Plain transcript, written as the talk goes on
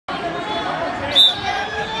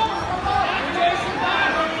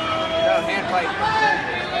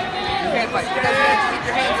fight. Keep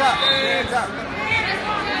your hands up. Hands up.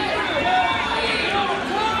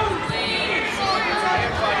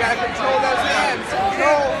 You gotta control those hands.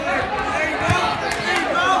 Control.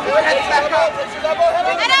 Head back up. Head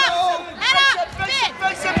up. Head up.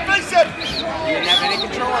 Face it. Face it. You didn't have any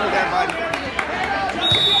control under there, bud.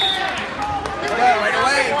 Let's go right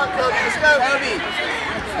away. Let's go. Kobe.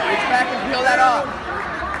 Reach back and peel that off.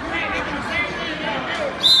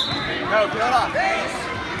 Go, peel it off.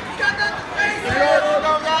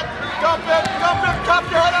 Dump it, pop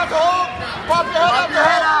your head out the hole. Pop your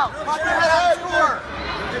head out. Pop your head out. Score.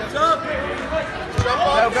 Go.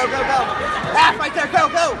 Half right there, go.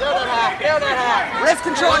 There that half. Wrist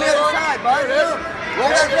control on the other side, bud. Roll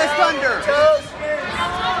that wrist under. Toes.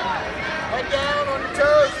 Head down on your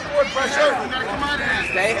toes. Forward pressure.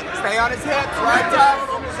 Stay on his hips, right top.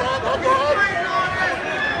 On his head,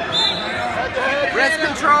 head to head. Wrist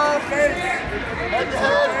control. Head to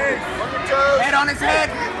head. On your toes. Head on his head.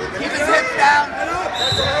 Keep his hips down.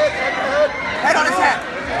 Head to head. Head on his head.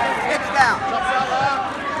 Hips down.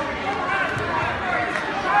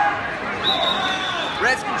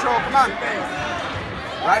 Wrist control, come on.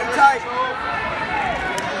 Ride him tight.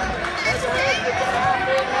 Head to head. Get that half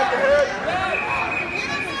in. Head to head.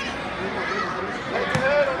 Head to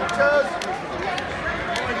head on your toes.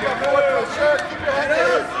 Keep your forward pressure. Keep your head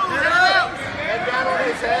down. Head down on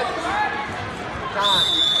his head. Time.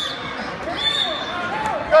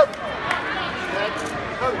 Go. Head.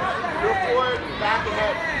 Go. Go forward. Back and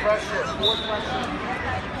head. Pressure. Forward pressure.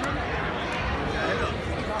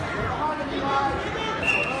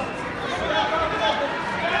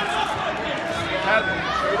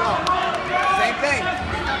 Straight up. Same thing.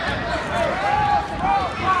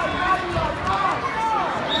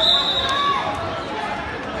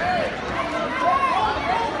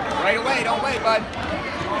 Right away, don't wait, bud.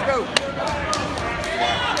 Let's go.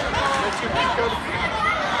 Let your feet go.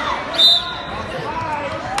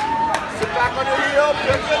 Sit back on your heel,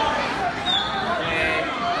 pick it.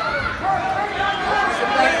 Sit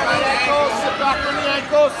back on the ankle, sit back on the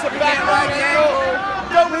ankle, sit back on the ankle.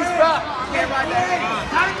 Don't reach back. Can't ride the ankle.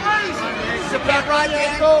 Sit back on the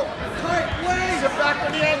ankle. Sit back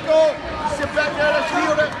on the ankle. Sit back there, let's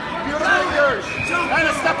feel it. Feel the fingers. And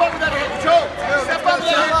step up with that hand, choke. Step up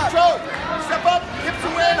with that hand, choke. Step up, hips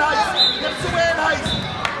away and height. Hips away and height.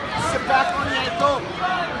 Sit back on the ankle.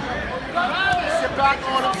 Sit back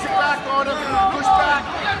on him, sit back on him. Push back.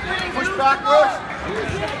 Push backwards.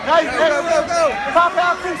 Nice, Go. Pop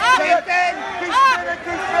out, keep spinning. Keep spinning.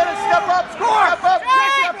 Step up, score. Step up,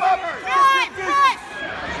 step up.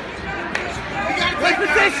 Good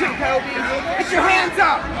position, Kobe. Get your hands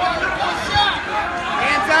up.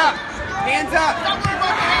 Hands up. Hands up.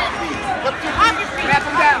 Wrap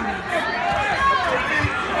them down.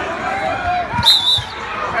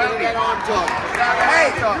 Kobe, get on to him.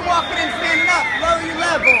 Hey, you're walking in standing up. Lower your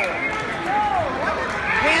level.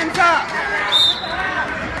 Hands up.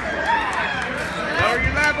 Lower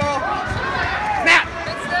your level. Snap.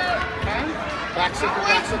 Back circle.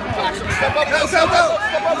 Step up. Go. Step up.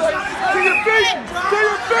 To your feet.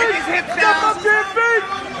 Bring his hips Step down. up to your feet.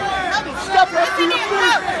 Step up to your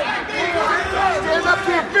feet. Stand up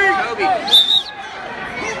to your feet. Kobe.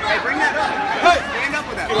 Hey, bring that up. Hey. Stand up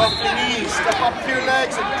with that. Get off your knees. Step up to your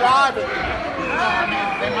legs and drive it.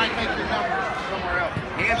 They might make your number somewhere else.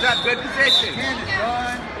 Hands up. Good position.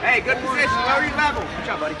 Hey, good position. Lower your level. Good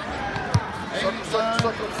job, buddy.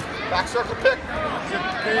 Circle. Back circle pick.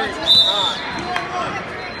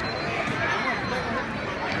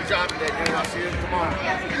 Good job today, dude. I'll see you tomorrow.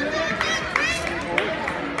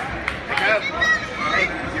 Hey,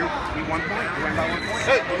 you 1 point. You win by 1 point.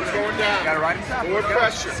 Hey, he's going down. Gotta ride him south. Forward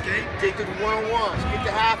pressure. Take the one-on-ones. Get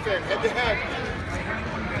the half in. Head to head.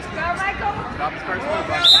 Stop his first move,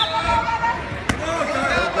 bud.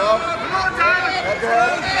 There we go. Head to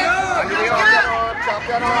head. Under the arm. Chop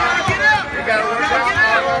that arm. You gotta work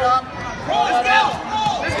out. Let's go.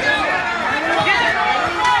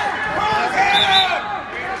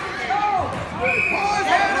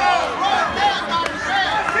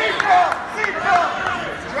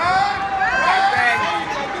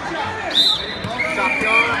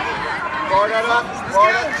 Guard that up.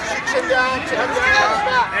 Guard it. Chin down. Chin down.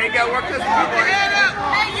 Back. There you go. Work this forward.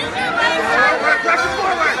 Work pressure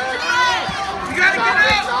forward. You gotta get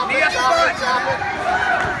out. Knee up the butt. Chop it.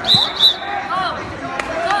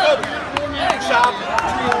 Chop it.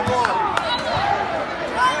 2-on-1.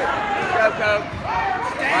 Go.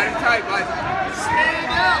 Ride him tight, bud. Stand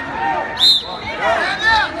up.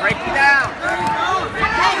 Break you down.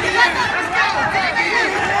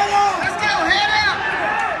 Let's go. Head out.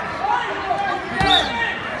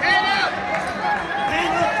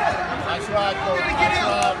 Nice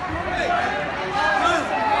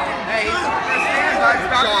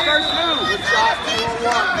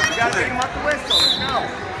gotta take him off the whistle. Let's go.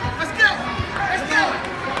 Let's go. Let's go.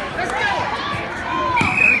 Let's go.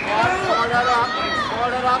 Hold that up.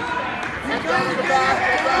 Hold it up. Head down to the back.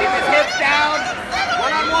 Keep his hips down.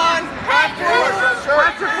 One-on-one. Drive forward.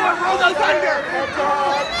 Drive forward. Roll those under. Head to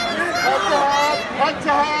head. Head to head. Head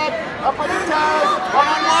to head. Up on the toes.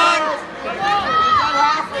 One-on-one.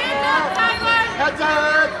 Head to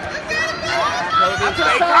head.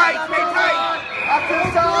 Stay tight. Stay tight. Up to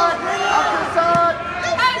the side. Up to the side.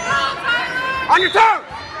 On your toes.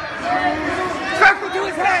 Circle to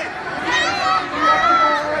his head.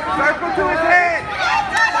 Circle to his head.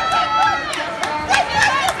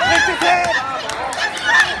 Lift his head.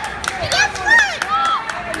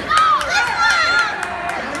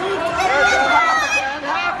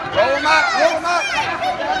 Roll him up. Roll him up.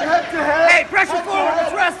 Head to head. Hey, pressure forward.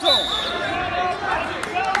 Let's wrestle.